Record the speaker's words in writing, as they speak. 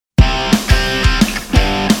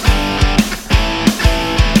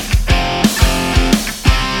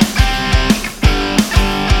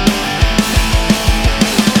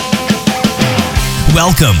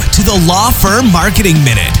Welcome to the Law Firm Marketing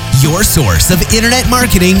Minute, your source of internet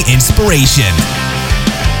marketing inspiration.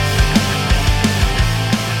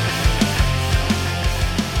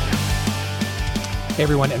 Hey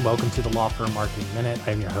everyone, and welcome to the Law Firm Marketing Minute.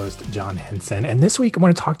 I'm your host, John Henson. And this week, I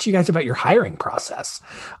want to talk to you guys about your hiring process.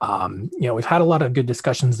 We've had a lot of good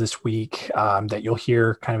discussions this week that you'll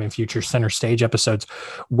hear kind of in future center stage episodes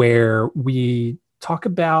where we talk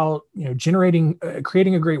about, creating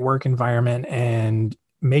a great work environment and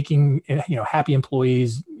making, happy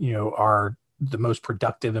employees, are the most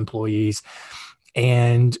productive employees.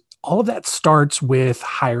 And all of that starts with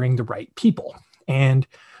hiring the right people. And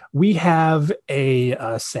we have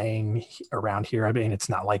a saying around here. I mean, it's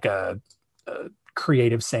not like a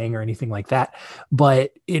creative saying or anything like that,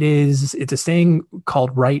 but it's a saying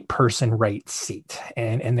called right person, right seat.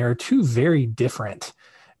 And there are two very different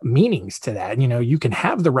meanings to that. You can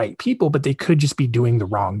have the right people, but they could just be doing the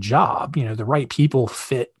wrong job. The right people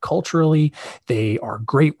fit culturally. They are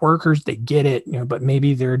great workers. They get it, but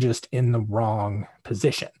maybe they're just in the wrong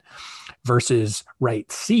position. Versus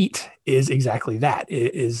right seat is exactly that.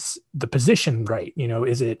 Is the position right?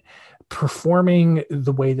 Is it performing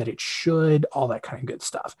the way that it should? All that kind of good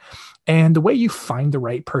stuff. And the way you find the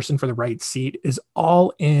right person for the right seat is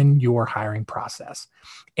all in your hiring process.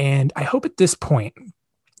 And I hope at this point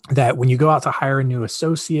that when you go out to hire a new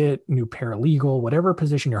associate, new paralegal, whatever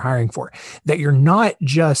position you're hiring for, that you're not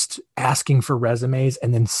just asking for resumes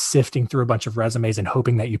and then sifting through a bunch of resumes and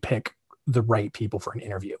hoping that you pick the right people for an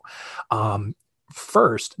interview.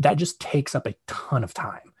 First, that just takes up a ton of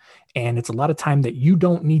time. And it's a lot of time that you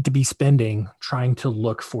don't need to be spending trying to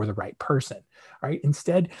look for the right person. All right.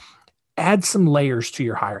 Instead, add some layers to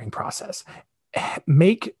your hiring process.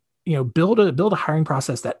 Build a hiring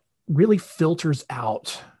process that really filters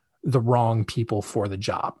out the wrong people for the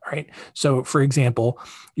job. Right. So for example,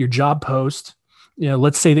 your job post,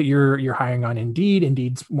 let's say that you're hiring on Indeed.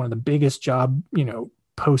 Indeed's one of the biggest job,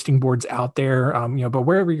 posting boards out there, but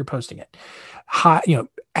wherever you're posting it,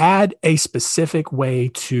 add a specific way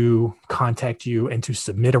to contact you and to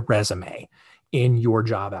submit a resume in your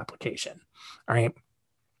job application. All right.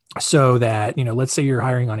 So that, let's say you're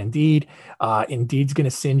hiring on Indeed, Indeed's going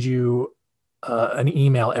to send you an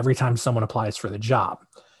email every time someone applies for the job,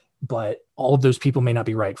 but all of those people may not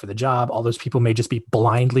be right for the job. All those people may just be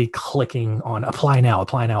blindly clicking on apply now,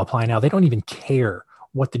 apply now, apply now. They don't even care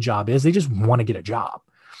what the job is. They just want to get a job.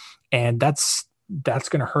 And that's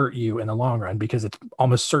going to hurt you in the long run because it's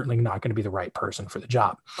almost certainly not going to be the right person for the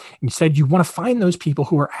job. Instead, you want to find those people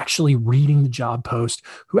who are actually reading the job post,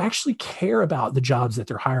 who actually care about the jobs that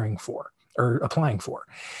they're hiring for or applying for.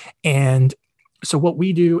 And so what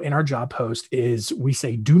we do in our job post is we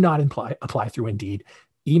say, do not apply through Indeed.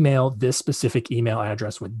 Email this specific email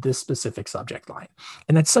address with this specific subject line.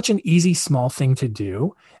 And that's such an easy, small thing to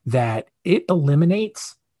do that it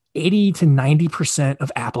eliminates 80 to 90%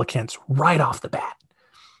 of applicants right off the bat.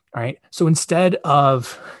 All right. So instead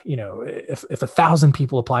of, if 1,000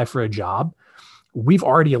 people apply for a job, we've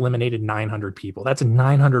already eliminated 900 people. That's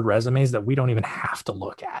 900 resumes that we don't even have to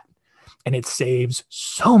look at. And it saves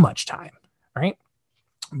so much time. Right.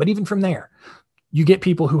 But even from there, you get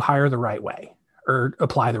people who hire the right way or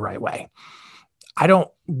apply the right way.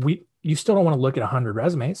 You still don't want to look at 100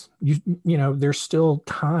 resumes. There's still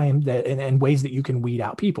time that and ways that you can weed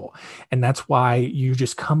out people. And that's why you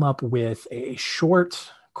just come up with a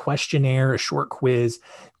short questionnaire, a short quiz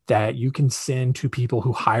that you can send to people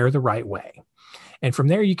who hire the right way. And from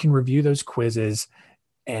there, you can review those quizzes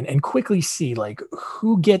and quickly see like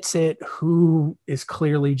who gets it, who is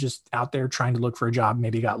clearly just out there trying to look for a job,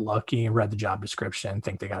 maybe got lucky and read the job description,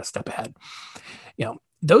 think they got a step ahead.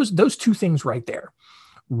 Those two things right there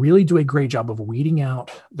really do a great job of weeding out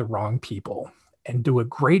the wrong people and do a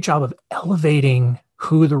great job of elevating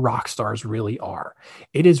who the rock stars really are.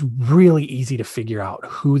 It is really easy to figure out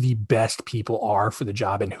who the best people are for the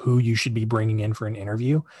job and who you should be bringing in for an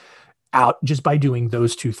interview out just by doing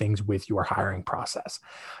those two things with your hiring process.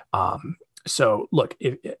 So look,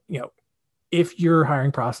 if your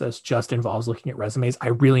hiring process just involves looking at resumes, I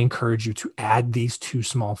really encourage you to add these two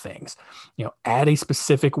small things. Add a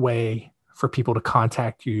specific way for people to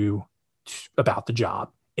contact you about the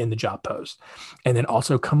job in the job post, and then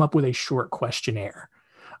also come up with a short questionnaire.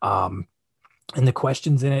 And the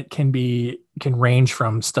questions in it can range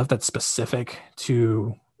from stuff that's specific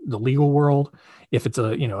to the legal world, if it's a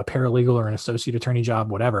paralegal or an associate attorney job,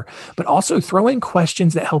 whatever, but also throw in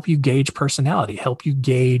questions that help you gauge personality, help you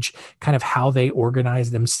gauge kind of how they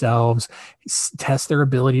organize themselves, test their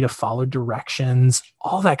ability to follow directions,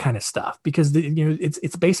 all that kind of stuff. Because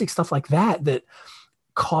it's basic stuff like that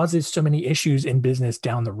causes so many issues in business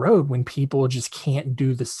down the road when people just can't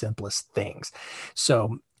do the simplest things.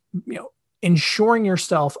 So, ensuring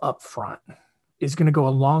yourself up front is going to go a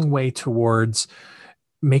long way towards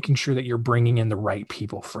making sure that you're bringing in the right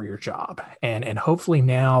people for your job. And hopefully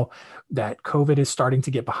now that COVID is starting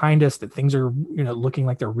to get behind us, that things are, looking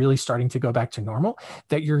like they're really starting to go back to normal,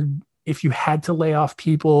 that if you had to lay off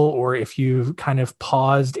people, or if you've kind of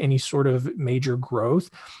paused any sort of major growth,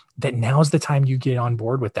 that now's the time you get on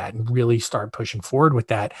board with that and really start pushing forward with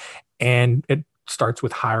that. And it starts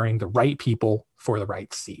with hiring the right people for the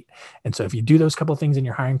right seat. And so if you do those couple of things in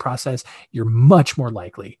your hiring process, you're much more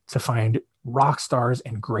likely to find rock stars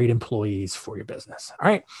and great employees for your business. All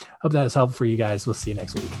right. Hope that was helpful for you guys. We'll see you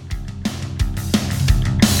next week.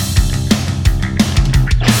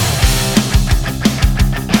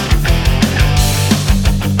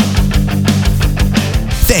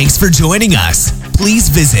 Thanks for joining us. Please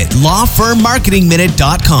visit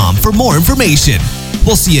lawfirmmarketingminute.com for more information.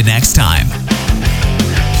 We'll see you next time.